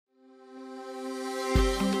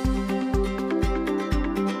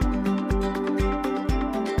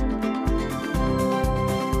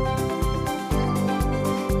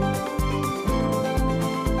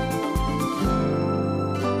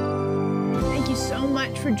so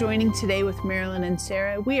much for joining today with Marilyn and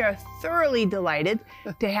Sarah. We are thoroughly delighted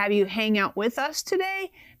to have you hang out with us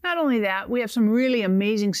today. Not only that, we have some really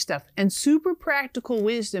amazing stuff and super practical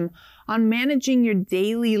wisdom on managing your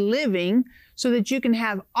daily living so that you can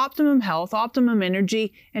have optimum health, optimum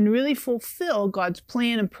energy, and really fulfill God's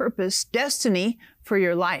plan and purpose, destiny for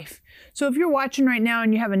your life. So if you're watching right now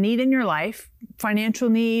and you have a need in your life, financial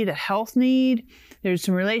need, a health need, there's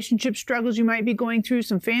some relationship struggles you might be going through,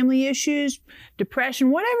 some family issues,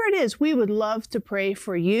 depression, whatever it is, we would love to pray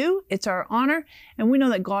for you. It's our honor, and we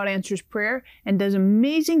know that God answers prayer and does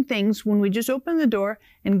amazing things when we just open the door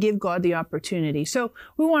and give God the opportunity. So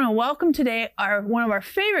we want to welcome today one of our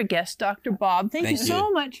favorite guests, Dr. Bob. Thank you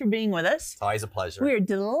so much for being with us. It's always a pleasure. We are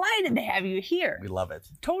delighted to have you here. We love it.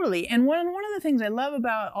 Totally. And one of the things I love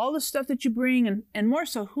about all the stuff that you bring, and more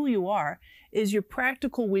so who you are, is your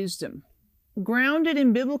practical wisdom. Grounded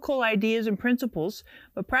in biblical ideas and principles,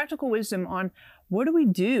 but practical wisdom on what do we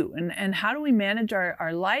do and how do we manage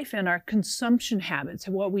our life and our consumption habits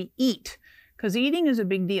and what we eat, because eating is a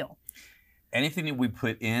big deal. Anything that we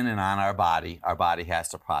put in and on our body has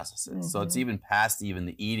to process it. So it's even past even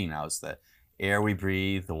the eating now. It's the air we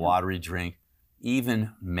breathe, the water we drink,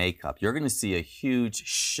 even makeup. You're going to see a huge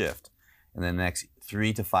shift in the next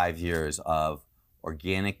 3 to 5 years of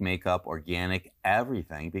organic makeup, organic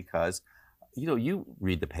everything, because you know, you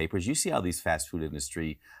read the papers, you see how these fast food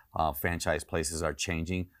industry franchise places are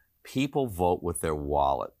changing. People vote with their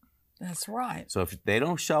wallet. That's right. So if they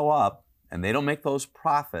don't show up and they don't make those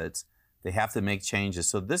profits, they have to make changes.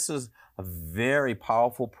 So this is a very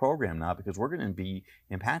powerful program now because we're going to be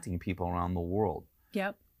impacting people around the world.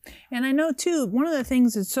 Yep. And I know too, one of the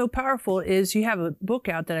things that's so powerful is you have a book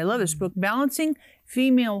out that I love, this book, Balancing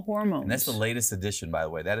Female Hormones. And that's the latest edition, by the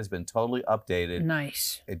way. That has been totally updated.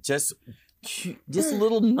 Nice. It just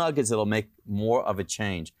little nuggets that'll make more of a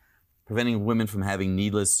change. Preventing women from having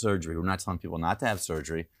needless surgery. We're not telling people not to have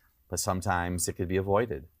surgery, but sometimes it could be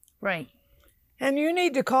avoided. Right. And you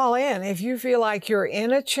need to call in if you feel like you're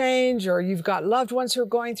in a change or you've got loved ones who are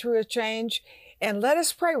going through a change, and let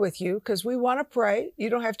us pray with you because we want to pray. You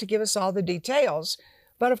don't have to give us all the details,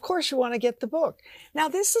 but of course you want to get the book. Now,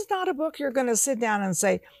 this is not a book you're going to sit down and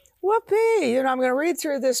say, whoopee, I'm going to read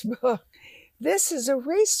through this book. This is a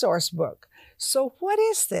resource book. So what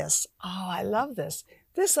is this? Oh, I love this.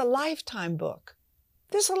 This is a lifetime book.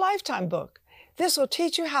 This is a lifetime book. This will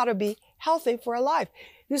teach you how to be healthy for a life.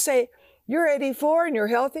 You say, you're 84 and you're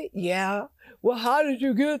healthy? Yeah. Well, how did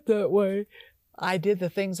you get that way? I did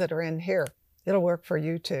the things that are in here. It'll work for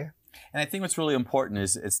you too. And I think what's really important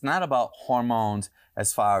is it's not about hormones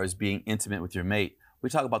as far as being intimate with your mate.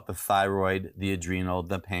 We talk about the thyroid, the adrenal,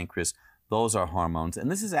 the pancreas. Those are hormones.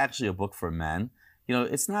 And this is actually a book for men. You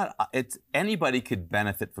know, anybody could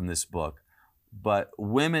benefit from this book, but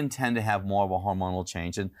women tend to have more of a hormonal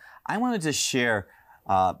change. And I want to just share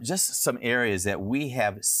just some areas that we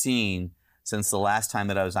have seen since the last time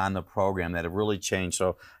that I was on the program that have really changed.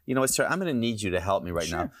 So, you know, sir, I'm going to need you to help me right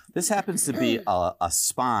now. This happens to be a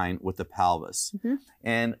spine with the pelvis.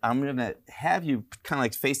 And I'm going to have you kind of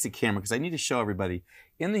like face the camera because I need to show everybody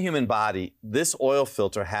in the human body, this oil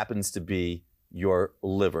filter happens to be your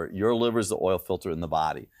liver. Your liver is the oil filter in the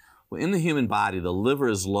body. Well, in the human body, the liver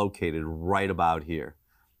is located right about here.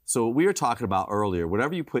 So what we were talking about earlier,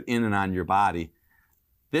 whatever you put in and on your body,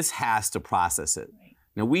 this has to process it.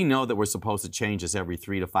 Now, we know that we're supposed to change this every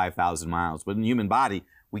 3,000 to 5,000 miles, but in the human body,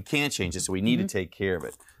 we can't change it, so we need to take care of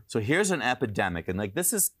it. So here's an epidemic, and like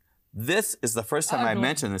this is the first time I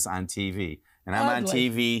mentioned this on TV, and I'm on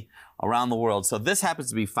TV around the world. So this happens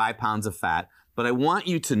to be 5 pounds of fat, but I want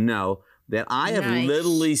you to know that I have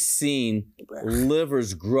literally seen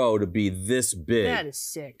livers grow to be this big. That is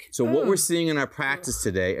sick. So what we're seeing in our practice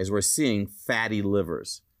today is we're seeing fatty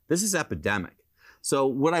livers. This is epidemic. So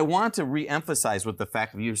what I want to re-emphasize with the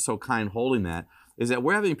fact that you're so kind holding that is that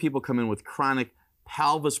we're having people come in with chronic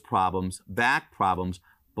pelvis problems, back problems,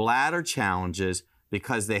 bladder challenges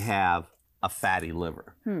because they have a fatty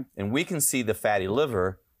liver. And we can see the fatty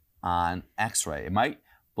liver on x-ray.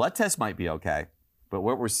 Blood test might be okay, but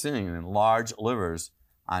what we're seeing in large livers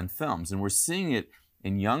on films, and we're seeing it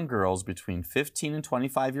in young girls between 15 and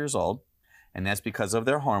 25 years old, and that's because of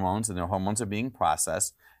their hormones, and their hormones are being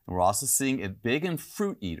processed. And we're also seeing it big in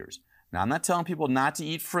fruit eaters. Now, I'm not telling people not to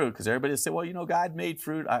eat fruit, because everybody will say, well, you know, God made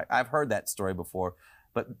fruit. I've heard that story before.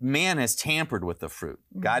 But man has tampered with the fruit.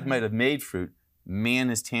 God might have made fruit. Man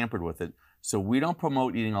has tampered with it. So we don't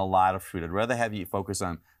promote eating a lot of fruit. I'd rather have you focus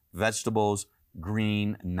on vegetables,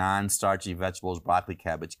 green, non-starchy vegetables, broccoli,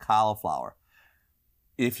 cabbage, cauliflower.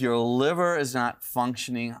 If your liver is not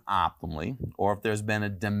functioning optimally, or if there's been a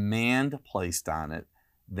demand placed on it,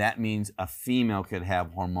 that means a female could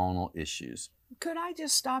have hormonal issues. Could I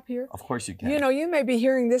just stop here? Of course you can. You know, you may be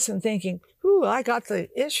hearing this and thinking, ooh, I got the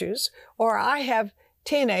issues, or I have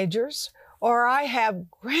teenagers, or I have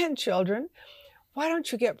grandchildren. Why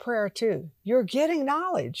don't you get prayer too? You're getting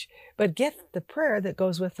knowledge, but get the prayer that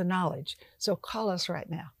goes with the knowledge. So call us right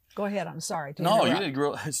now. Go ahead. I'm sorry to No,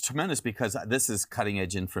 interrupt. it's tremendous because this is cutting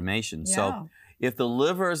edge information. Yeah. So if the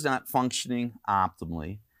liver is not functioning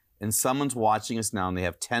optimally and someone's watching us now and they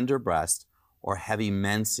have tender breast or heavy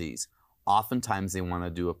menses, oftentimes they want to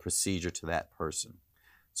do a procedure to that person.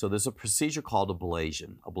 So there's a procedure called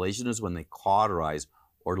ablation. Ablation is when they cauterize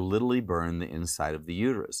or literally burn the inside of the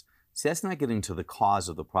uterus. See, that's not getting to the cause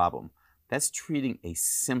of the problem. That's treating a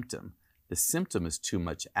symptom. The symptom is too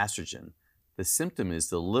much estrogen. The symptom is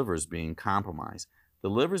the liver's being compromised. The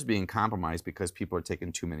liver's being compromised because people are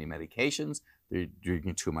taking too many medications, they're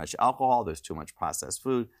drinking too much alcohol, there's too much processed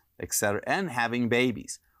food, etc., and having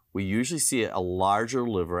babies. We usually see a larger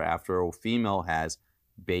liver after a female has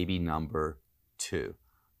baby number 2.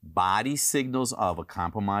 Body signals of a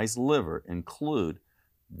compromised liver include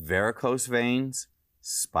varicose veins,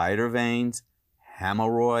 spider veins,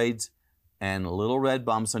 hemorrhoids, and little red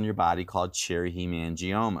bumps on your body called cherry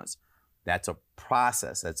hemangiomas. That's a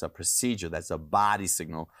process, that's a procedure, that's a body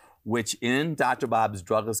signal, which in Dr. Bob's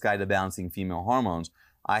Drugless Guide to Balancing Female Hormones,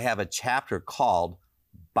 I have a chapter called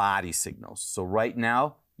Body Signals. So right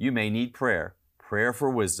now, you may need prayer for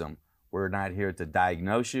wisdom. We're not here to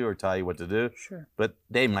diagnose you or tell you what to do, but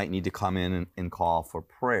they might need to come in and call for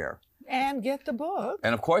prayer. And get the book.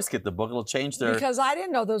 And of course, get the book. It'll change their... Because I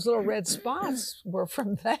didn't know those little red spots were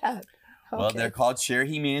from that. Well, Okay. they're called cherry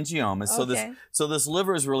hemangiomas. So this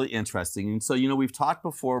liver is really interesting. And so, you know, we've talked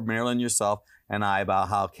before, Marilyn, yourself, and I, about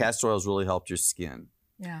how castor oil has really helped your skin.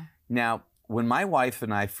 Yeah. Now, when my wife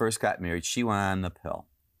and I first got married, she went on the pill.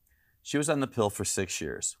 She was on the pill for 6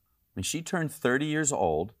 years. When she turned 30 years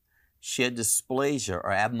old, she had dysplasia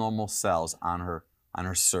or abnormal cells on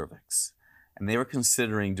her cervix. And they were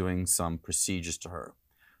considering doing some procedures to her.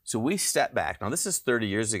 So we stepped back. Now, this is 30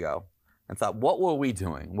 years ago. And thought, what were we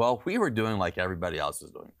doing? Well, we were doing like everybody else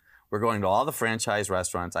was doing. We're going to all the franchise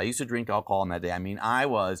restaurants. I used to drink alcohol in that day. I mean, I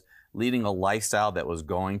was leading a lifestyle that was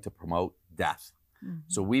going to promote death. Mm-hmm.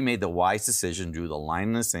 So we made the wise decision, drew the line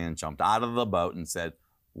in the sand, jumped out of the boat and said,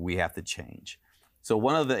 we have to change. So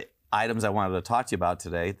one of the items I wanted to talk to you about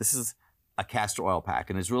today, this is a castor oil pack,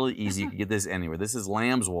 and it's really easy. You can get this anywhere. This is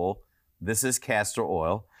lamb's wool. This is castor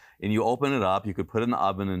oil. And you open it up, you could put it in the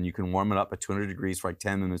oven and you can warm it up at 200 degrees for like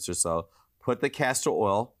 10 minutes or so. Put the castor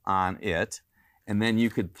oil on it, and then you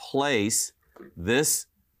could place this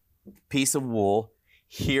piece of wool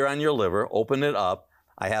here on your liver, open it up.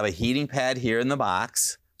 I have a heating pad here in the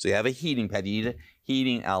box. So you have a heating pad, you need a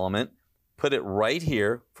heating element. Put it right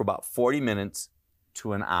here for about 40 minutes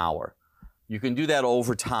to an hour. You can do that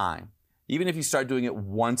over time, even if you start doing it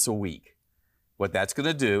once a week. What that's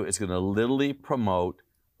gonna do is gonna literally promote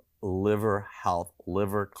liver health,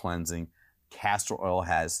 liver cleansing. Castor oil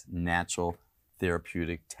has natural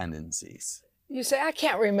therapeutic tendencies. You say, I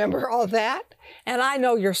can't remember all that. And I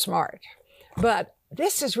know you're smart. But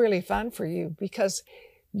this is really fun for you because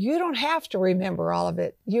you don't have to remember all of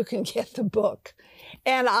it. You can get the book.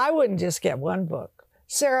 And I wouldn't just get one book.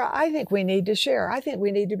 Sarah, I think we need to share. I think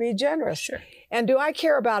we need to be generous. Sure. And do I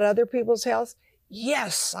care about other people's health?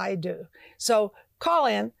 Yes, I do. So call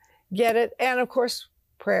in, get it. And of course,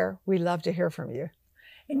 prayer. We love to hear from you.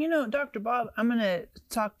 And you know, Dr. Bob, I'm going to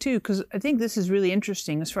talk too, because I think this is really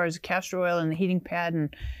interesting as far as the castor oil and the heating pad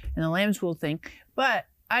and the lamb's wool thing. But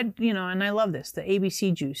and I love this, the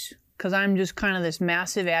ABC juice, because I'm just kind of this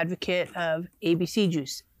massive advocate of ABC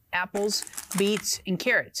juice, apples, beets, and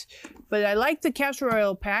carrots. But I like the castor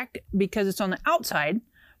oil pack because it's on the outside,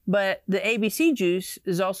 but the ABC juice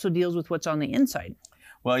also deals with what's on the inside.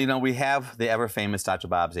 Well, you know, we have the ever famous Dr.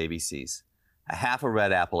 Bob's ABCs. A half a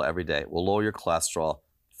red apple every day will lower your cholesterol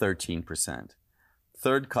 13%.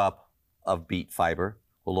 Third cup of beet fiber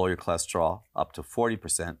will lower your cholesterol up to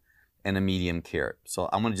 40%, and a medium carrot. So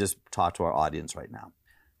I'm going to just talk to our audience right now.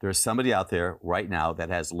 There's somebody out there right now that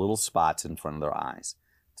has little spots in front of their eyes.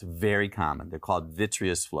 It's very common. They're called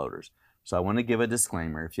vitreous floaters. So I want to give a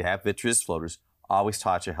disclaimer. If you have vitreous floaters, always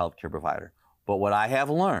talk to your healthcare provider. But what I have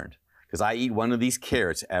learned, because I eat one of these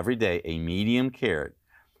carrots every day, a medium carrot.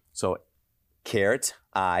 So carrot,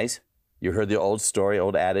 eyes. You heard the old story,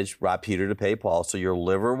 old adage, rob Peter to pay Paul. So your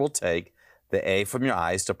liver will take the A from your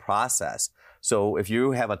eyes to process. So if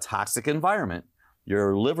you have a toxic environment,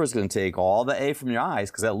 your liver is going to take all the A from your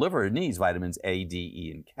eyes because that liver needs vitamins A, D,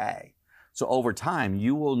 E, and K. So over time,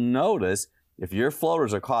 you will notice if your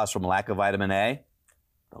floaters are caused from lack of vitamin A,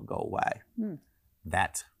 they'll go away.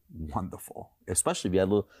 That's wonderful, especially if you had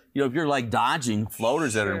a little, if you're like dodging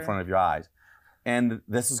floaters that are in front of your eyes. And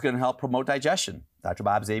this is going to help promote digestion. Dr.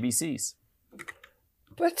 Bob's ABCs.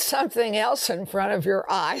 Put something else in front of your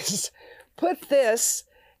eyes. Put this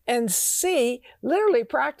and see, literally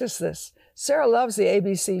practice this. Sarah loves the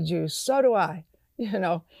ABC juice. So do I.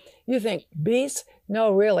 You think, beets?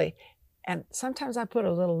 No, really. And sometimes I put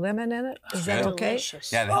a little lemon in it. Is that okay?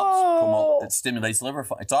 Delicious. Yeah, it helps promote, it stimulates liver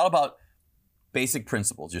function. It's all about basic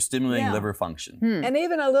principles. You're stimulating liver function. And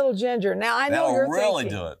even a little ginger. Now, I know you're really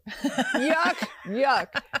thinking, do it. yuck,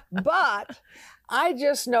 yuck. But I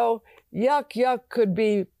just know yuck could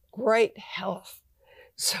be great health.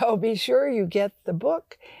 So be sure you get the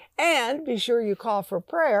book and be sure you call for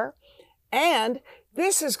prayer. And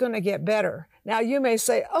this is going to get better. Now, you may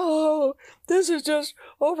say, oh, this is just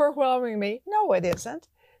overwhelming me. No, it isn't.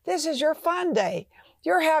 This is your fun day.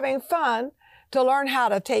 You're having fun to learn how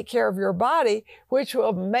to take care of your body, which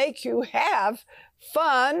will make you have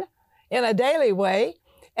fun in a daily way.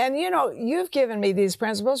 And you've given me these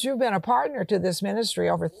principles. You've been a partner to this ministry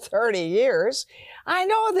over 30 years. I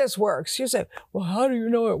know this works. You say, well, how do you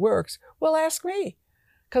know it works? Well, ask me,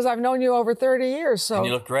 because I've known you over 30 years. So And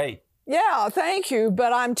you look great. Yeah, thank you.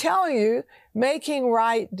 But I'm telling you, making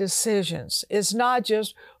right decisions is not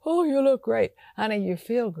just, oh, you look great. Honey, you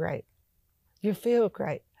feel great. You feel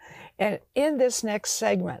great. And in this next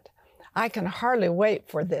segment, I can hardly wait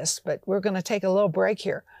for this, but we're going to take a little break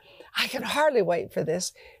here. I can hardly wait for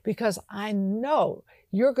this because I know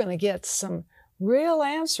you're going to get some real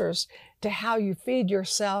answers to how you feed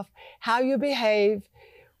yourself, how you behave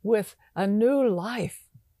with a new life.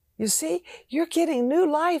 You see, you're getting new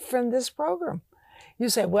life from this program. You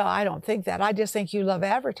say, well, I don't think that. I just think you love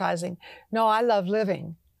advertising. No, I love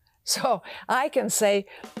living. So I can say,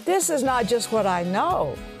 this is not just what I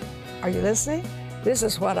know. Are you listening? This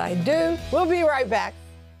is what I do. We'll be right back.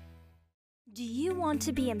 Do you want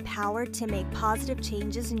to be empowered to make positive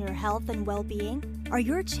changes in your health and well-being? Are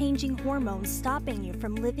your changing hormones stopping you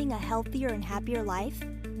from living a healthier and happier life?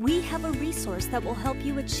 We have a resource that will help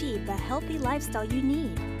you achieve the healthy lifestyle you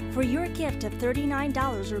need. For your gift of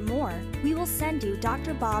 $39 or more, we will send you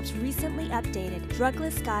Dr. Bob's recently updated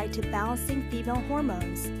Drugless Guide to Balancing Female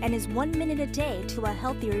Hormones and his 1 Minute a Day to a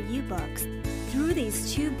Healthier You books. Through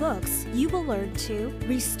these 2 books, you will learn to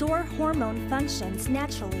restore hormone functions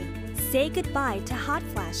naturally, say goodbye to hot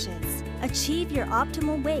flashes, achieve your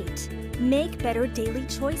optimal weight, make better daily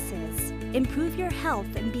choices, improve your health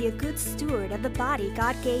and be a good steward of the body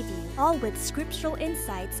God gave you, all with scriptural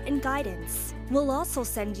insights and guidance. We'll also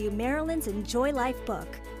send you Marilyn's Enjoy Life book.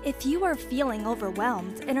 If you are feeling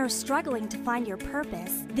overwhelmed and are struggling to find your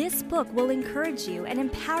purpose, this book will encourage you and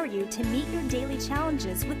empower you to meet your daily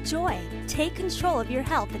challenges with joy. Take control of your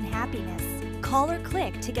health and happiness. Call or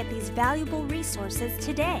click to get these valuable resources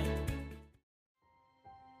today.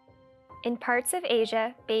 In parts of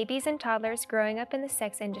Asia, babies and toddlers growing up in the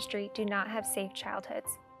sex industry do not have safe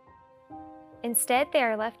childhoods. Instead, they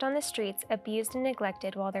are left on the streets, abused and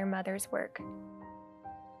neglected while their mothers work.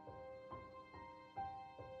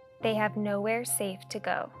 They have nowhere safe to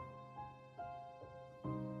go.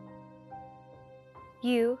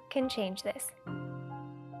 You can change this.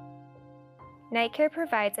 NightCare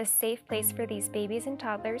provides a safe place for these babies and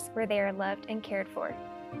toddlers where they are loved and cared for.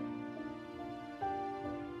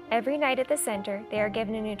 Every night at the center, they are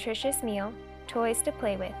given a nutritious meal, toys to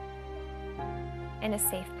play with, and a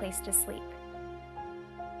safe place to sleep.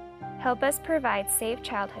 Help us provide safe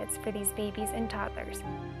childhoods for these babies and toddlers.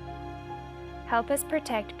 Help us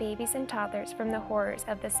protect babies and toddlers from the horrors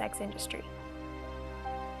of the sex industry.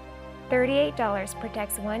 $38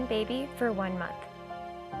 protects one baby for 1 month.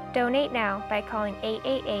 Donate now by calling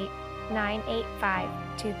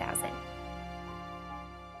 888-985-2000.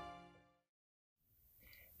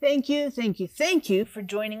 Thank you for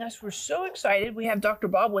joining us. We're so excited. We have Dr.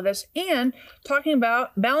 Bob with us and talking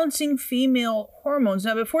about balancing female hormones.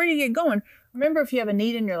 Now, before you get going, remember, if you have a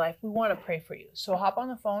need in your life, we want to pray for you. So hop on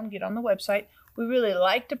the phone, get on the website. We really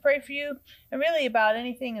like to pray for you and really about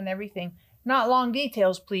anything and everything. Not long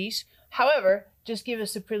details, please. However, just give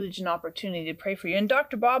us the privilege and opportunity to pray for you. And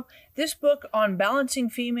Dr. Bob, this book on balancing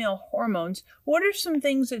female hormones, what are some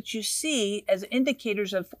things that you see as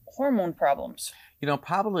indicators of hormone problems?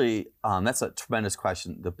 Probably that's a tremendous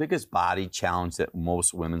question. The biggest body challenge that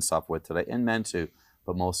most women suffer with today, and men too,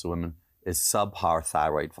 but most women, is subpar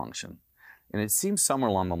thyroid function. And it seems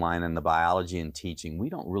somewhere along the line in the biology and teaching, we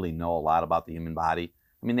don't really know a lot about the human body.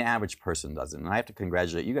 I mean, the average person doesn't. And I have to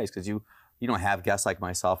congratulate you guys because you don't have guests like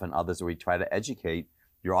myself and others where we try to educate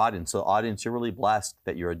your audience. So audience, you're really blessed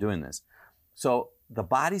that you're doing this. So the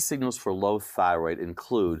body signals for low thyroid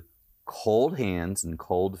include cold hands and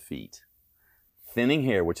cold feet, thinning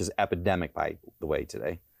hair, which is epidemic, by the way,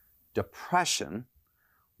 today, depression,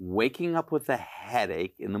 waking up with a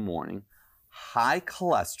headache in the morning, high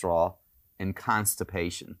cholesterol, and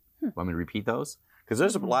constipation. Want me to repeat those? Because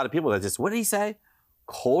there's a lot of people that just, what did he say?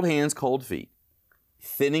 Cold hands, cold feet,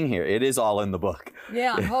 thinning hair. It is all in the book.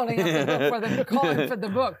 Yeah, I'm holding up the book for them to call in for the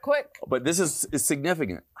book. Quick. But this is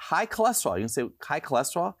significant. High cholesterol. You can say high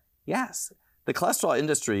cholesterol? Yes. The cholesterol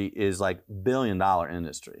industry is like $1 billion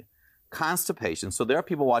industry. Constipation. So there are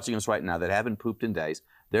people watching us right now that haven't pooped in days.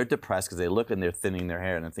 They're depressed because they look and they're thinning their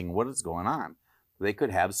hair and they're thinking, what is going on? They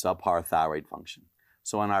could have subpar thyroid function.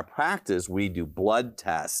 So in our practice, we do blood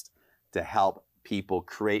tests to help people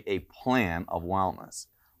create a plan of wellness.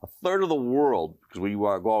 A third of the world, because we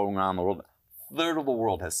are going around the world, a third of the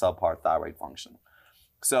world has subpar thyroid function.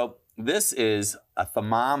 So this is a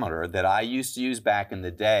thermometer that I used to use back in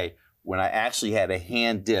the day when I actually had a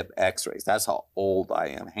hand dip x-rays. That's how old I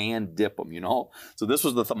am, hand dip them, you know? So this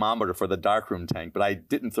was the thermometer for the darkroom tank, but I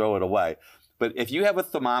didn't throw it away. But if you have a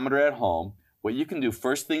thermometer at home, what you can do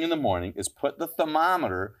first thing in the morning is put the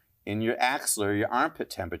thermometer in your axilla, your armpit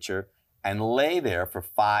temperature, and lay there for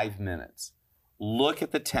 5 minutes. Look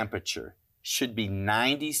at the temperature. Should be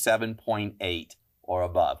 97.8 or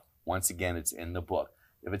above. Once again, it's in the book.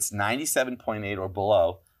 If it's 97.8 or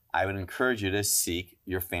below, I would encourage you to seek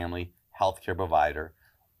your family healthcare provider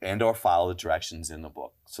and or follow the directions in the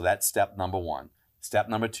book. So that's step number 1. Step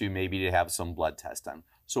number 2, maybe to have some blood tests done.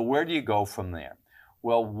 So where do you go from there?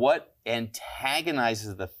 Well, what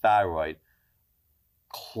antagonizes the thyroid?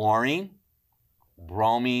 Chlorine,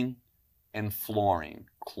 bromine, and fluorine.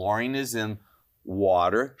 Chlorine is in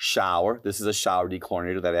water, shower. This is a shower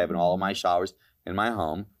dechlorinator that I have in all of my showers in my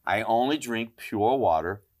home. I only drink pure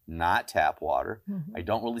water, not tap water. I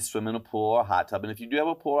don't really swim in a pool or a hot tub. And if you do have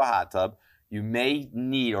a pool or a hot tub, you may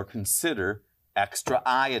need or consider extra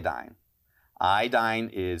iodine. Iodine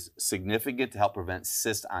is significant to help prevent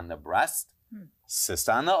cysts on the breast, cysts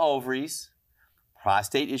on the ovaries,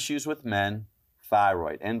 prostate issues with men,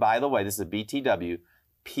 thyroid. And by the way, this is a BTW,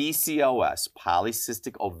 PCOS,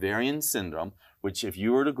 polycystic ovarian syndrome, which if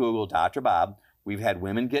you were to Google Dr. Bob, we've had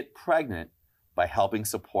women get pregnant by helping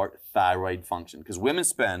support thyroid function. Because women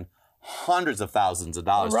spend hundreds of thousands of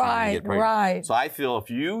dollars trying to get pregnant. Right. So I feel if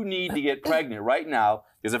you need to get pregnant right now,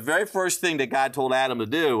 because the very first thing that God told Adam to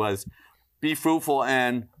do was be fruitful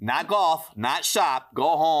and not golf, not shop,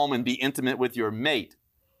 go home and be intimate with your mate.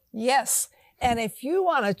 Yes. And if you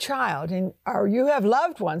want a child, or you have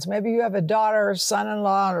loved ones, maybe you have a daughter or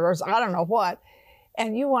son-in-law or I don't know what,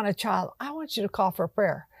 and you want a child, I want you to call for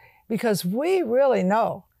prayer because we really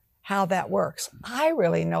know how that works. I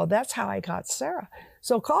really know that's how I got Sarah.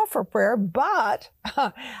 So call for prayer, but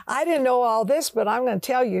I didn't know all this, but I'm going to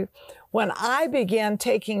tell you, when I began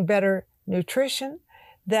taking better nutrition,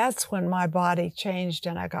 that's when my body changed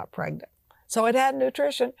and I got pregnant. So it had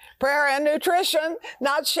nutrition, prayer and nutrition,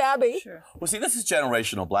 not shabby. Sure. Well, see, this is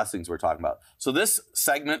generational blessings we're talking about. So this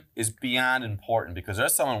segment is beyond important because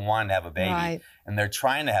there's someone wanting to have a baby and they're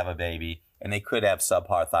trying to have a baby and they could have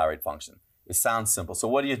subpar thyroid function. It sounds simple. So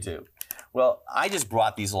what do? Well, I just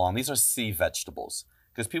brought these along. These are sea vegetables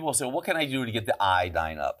because people will say, well, what can I do to get the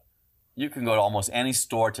iodine up? You can go to almost any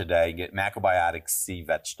store today and get macrobiotic sea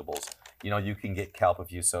vegetables. You know, you can get kelp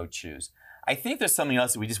if you so choose. I think there's something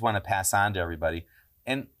else that we just want to pass on to everybody.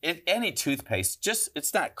 And any toothpaste,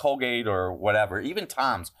 it's not Colgate or whatever, even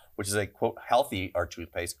Tom's, which is a, quote, healthy or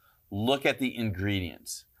toothpaste, look at the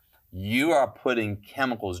ingredients. You are putting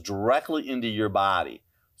chemicals directly into your body.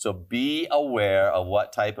 So be aware of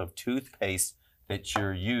what type of toothpaste that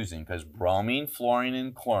you're using because bromine, fluorine,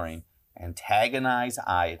 and chlorine antagonize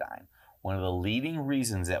iodine. One of the leading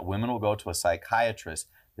reasons that women will go to a psychiatrist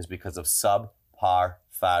is because of subpar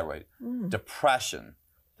thyroid. Depression.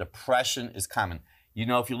 Depression is common. You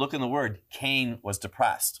know, if you look in the word, Cain was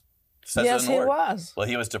depressed. Yes, he was. Well,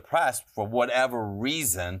 he was depressed for whatever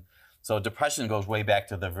reason. So depression goes way back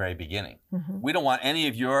to the very beginning. We don't want any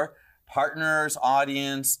of your partners,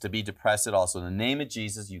 audience to be depressed at all. So in the name of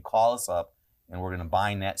Jesus, you call us up and we're going to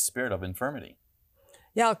bind that spirit of infirmity.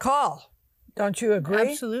 Yeah, call. Don't you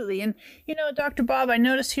agree? Absolutely. And, you know, Dr. Bob, I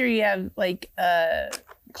noticed here you have like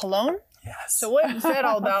cologne. Yes. So what is that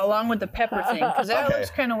all about along with the pepper thing? Because that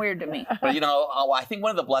looks kind of weird to me. But, you know, I think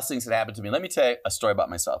one of the blessings that happened to me, let me tell you a story about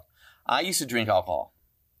myself. I used to drink alcohol.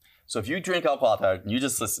 So if you drink alcohol, you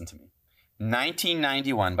just listen to me.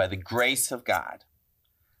 1991, by the grace of God,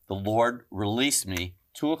 the Lord released me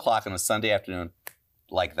 2 o'clock on a Sunday afternoon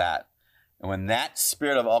like that. And when that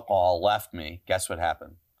spirit of alcohol left me, guess what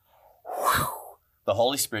happened? Whew. The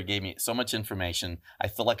Holy Spirit gave me so much information. I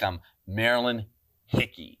feel like I'm Marilyn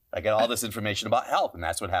hickey. I get all this information about health, and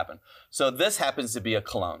that's what happened. So this happens to be a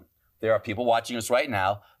cologne. There are people watching us right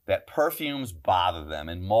now that perfumes bother them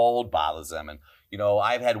and mold bothers them. And, you know,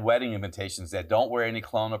 I've had wedding invitations that don't wear any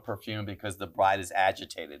cologne or perfume because the bride is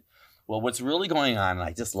agitated. Well, what's really going on, and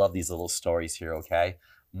I just love these little stories here, okay?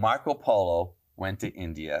 Marco Polo went to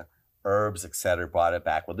India, herbs, etc., brought it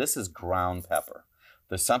back. Well, this is ground pepper.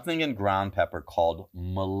 There's something in ground pepper called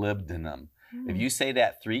molybdenum. If you say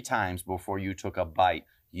that 3 times before you took a bite,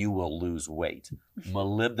 you will lose weight.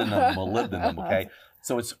 Molybdenum, molybdenum, okay?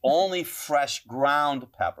 So it's only fresh ground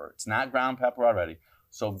pepper. It's not ground pepper already.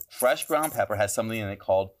 So fresh ground pepper has something in it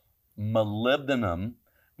called molybdenum,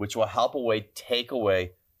 which will help take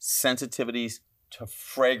away sensitivities to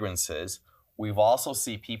fragrances. We've also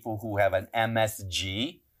seen people who have an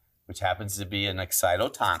MSG, which happens to be an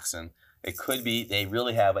excitotoxin. It could be they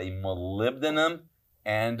really have a molybdenum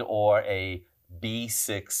and or a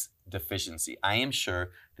B6 deficiency. I am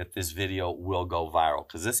sure that this video will go viral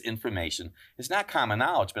because this information is not common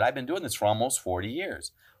knowledge, but I've been doing this for almost 40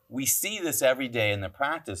 years. We see this every day in the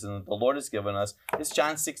practice, and the Lord has given us, it's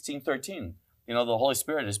John 16:13. You know, the Holy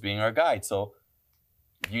Spirit is being our guide. So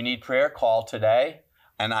if you need prayer, call today.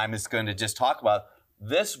 And I'm just going to talk about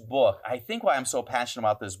this book. I think why I'm so passionate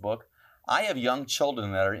about this book, I have young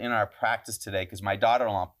children that are in our practice today because my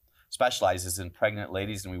daughter-in-law specializes in pregnant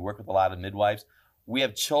ladies, and we work with a lot of midwives. We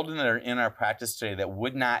have children that are in our practice today that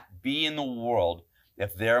would not be in the world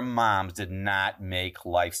if their moms did not make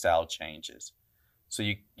lifestyle changes. So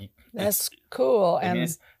that's cool. I mean,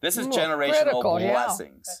 and this is generational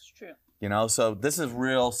blessings. Yeah. That's true. You know, so this is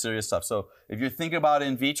real serious stuff. So if you're thinking about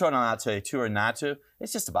in vitro, and I'm not telling you to or not to,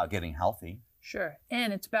 it's just about getting healthy. Sure.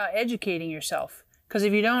 And it's about educating yourself. Because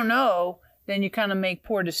if you don't know, then you kind of make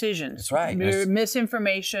poor decisions. That's right.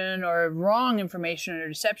 Misinformation or wrong information or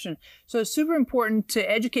deception. So it's super important to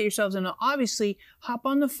educate yourselves and obviously hop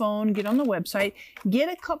on the phone, get on the website,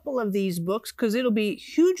 get a couple of these books because it'll be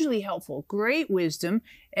hugely helpful. Great wisdom.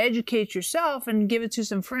 Educate yourself and give it to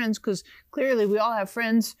some friends because clearly we all have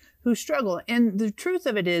friends who struggle. And the truth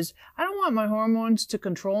of it is, I don't want my hormones to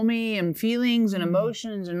control me and feelings and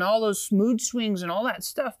emotions and all those mood swings and all that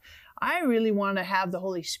stuff. I really want to have the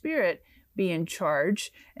Holy Spirit be in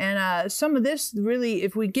charge. And some of this really,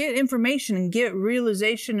 if we get information and get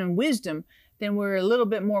realization and wisdom, then we're a little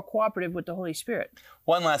bit more cooperative with the Holy Spirit.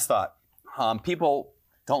 One last thought. People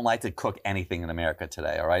don't like to cook anything in America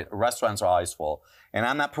today, all right? Restaurants are always full. And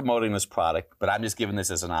I'm not promoting this product, but I'm just giving this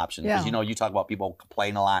as an option. Because, you know, you talk about people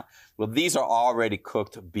complain a lot. Well, these are already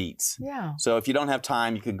cooked beets. Yeah. So if you don't have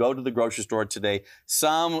time, you can go to the grocery store today.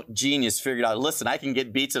 Some genius figured out, listen, I can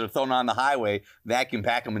get beets that are thrown on the highway, vacuum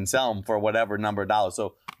pack them and sell them for whatever number of dollars.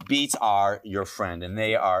 So beets are your friend, and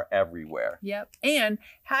they are everywhere. Yep. And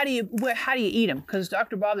how do you eat them? Because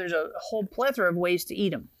Dr. Bob, there's a whole plethora of ways to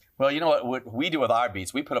eat them. Well, you know what we do with our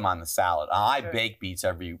beets? We put them on the salad. I bake beets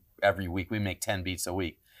every week. We make 10 beets a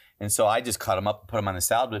week. And so I just cut them up and put them on the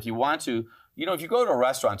salad. But if you want to, you know, if you go to a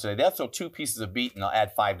restaurant today, they'll throw 2 pieces of beet and they'll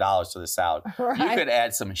add $5 to the salad. Right. You could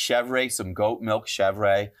add some chèvre, some goat milk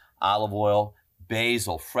chèvre, olive oil,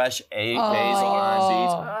 basil, fresh basil on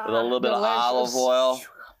seeds with a little bit of olive oil.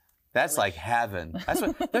 That's like heaven. That's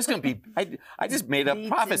what there's going to be. I just made up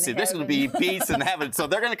prophecy. There's going to be beets in heaven. So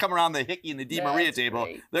they're going to come around the Hickey and the Di Maria table.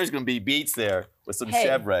 Great. There's going to be beets there with some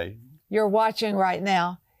chèvre. You're watching right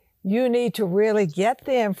now. You need to really get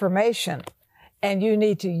the information and you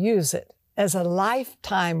need to use it as a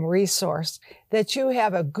lifetime resource that you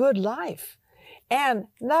have a good life. And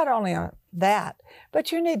not only that,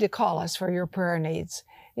 but you need to call us for your prayer needs.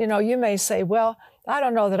 You know, you may say, well, I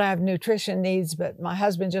don't know that I have nutrition needs, but my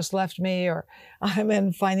husband just left me, or I'm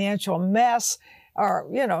in financial mess, or,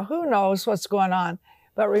 you know, who knows what's going on.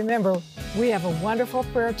 But remember, we have a wonderful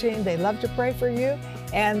prayer team. They love to pray for you,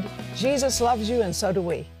 and Jesus loves you, and so do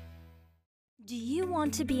we. Do you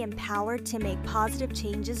want to be empowered to make positive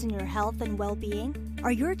changes in your health and well-being?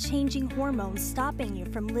 Are your changing hormones stopping you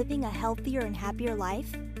from living a healthier and happier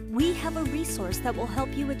life? We have a resource that will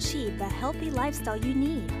help you achieve the healthy lifestyle you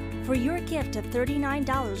need. For your gift of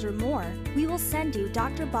 $39 or more, we will send you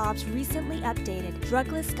Dr. Bob's recently updated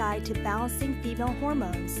Drugless Guide to Balancing Female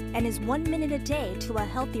Hormones and his 1 Minute a Day to a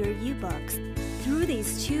Healthier You books. Through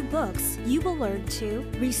these 2 books, you will learn to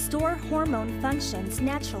restore hormone functions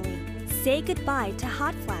naturally, say goodbye to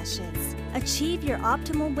hot flashes, achieve your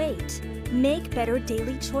optimal weight, make better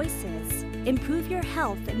daily choices, improve your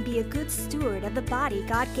health, and be a good steward of the body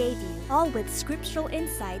God gave you, all with scriptural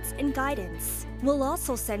insights and guidance. We'll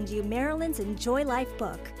also send you Marilyn's Enjoy Life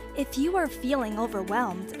book, If you are feeling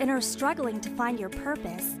overwhelmed and are struggling to find your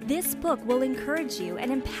purpose, this book will encourage you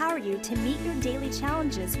and empower you to meet your daily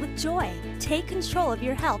challenges with joy. Take control of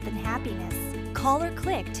your health and happiness. Call or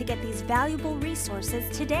click to get these valuable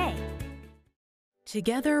resources today.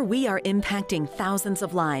 Together, we are impacting thousands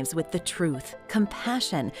of lives with the truth,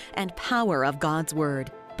 compassion, and power of God's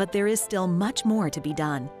Word. But there is still much more to be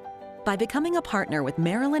done. By becoming a partner with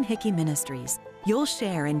Marilyn Hickey Ministries, you'll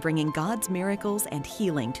share in bringing God's miracles and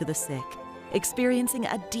healing to the sick, experiencing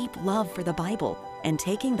a deep love for the Bible, and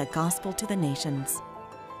taking the gospel to the nations.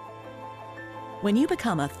 When you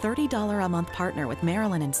become a $30 a month partner with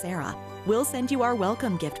Marilyn and Sarah, we'll send you our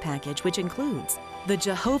welcome gift package, which includes the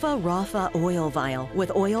Jehovah Rapha oil vial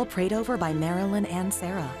with oil prayed over by Marilyn and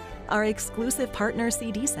Sarah, our exclusive partner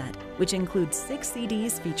CD set, which includes 6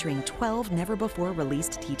 CDs featuring 12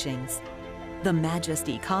 never-before-released teachings, the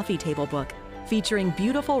Majesty coffee table book, featuring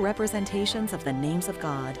beautiful representations of the names of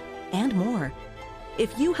God, and more.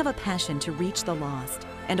 If you have a passion to reach the lost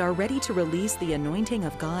and are ready to release the anointing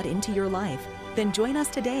of God into your life, then join us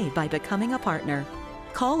today by becoming a partner.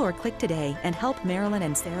 Call or click today and help Marilyn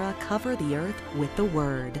and Sarah cover the earth with the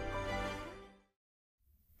Word.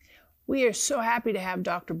 We are so happy to have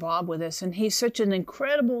Dr. Bob with us, and he's such an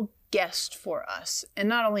incredible guest for us. And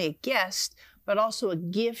not only a guest, but also a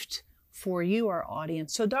gift for you, our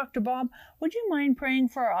audience. So Dr. Bob, would you mind praying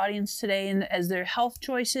for our audience today and as their health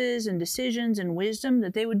choices and decisions and wisdom,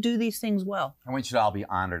 that they would do these things well? I want you to all be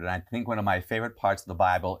honored. And I think one of my favorite parts of the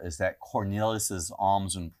Bible is that Cornelius's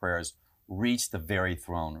alms and prayers reached the very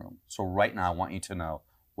throne room. So right now, I want you to know,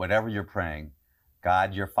 whatever you're praying,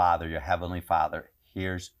 God, your Father, your Heavenly Father,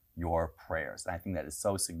 hears your prayers. And I think that is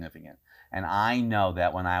so significant. And I know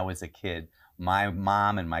that when I was a kid, my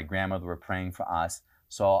mom and my grandmother were praying for us.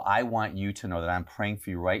 So I want you to know that I'm praying for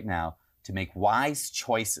you right now to make wise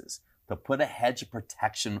choices, to put a hedge of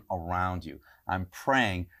protection around you. I'm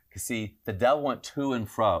praying, because see, the devil went to and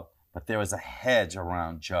fro, but there was a hedge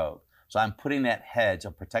around Job. So I'm putting that hedge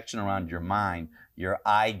of protection around your mind, your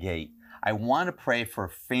eye gate. I want to pray for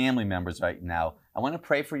family members right now. I want to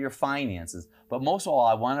pray for your finances. But most of all,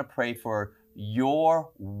 I want to pray for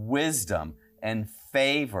your wisdom and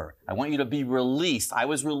favor. I want you to be released. I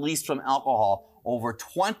was released from alcohol over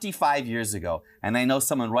 25 years ago. And I know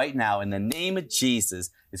someone right now, in the name of Jesus,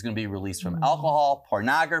 is going to be released from alcohol,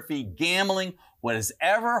 pornography, gambling, what is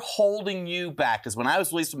ever holding you back. Because when I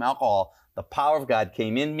was released from alcohol, the power of God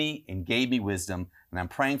came in me and gave me wisdom. And I'm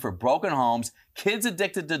praying for broken homes, kids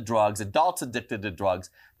addicted to drugs, adults addicted to drugs.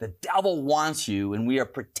 The devil wants you, and we are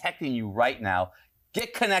protecting you right now.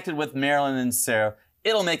 Get connected with Marilyn and Sarah.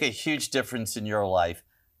 It'll make a huge difference in your life.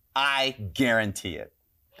 I guarantee it.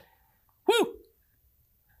 Woo!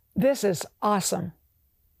 This is awesome.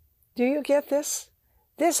 Do you get this?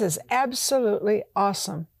 This is absolutely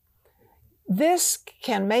awesome. This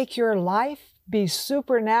can make your life be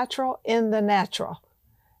supernatural in the natural.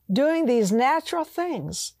 Doing these natural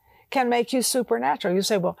things can make you supernatural. You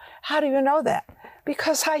say, well, how do you know that?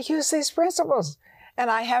 Because I use these principles,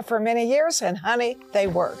 and I have for many years, and honey, they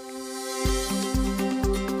work.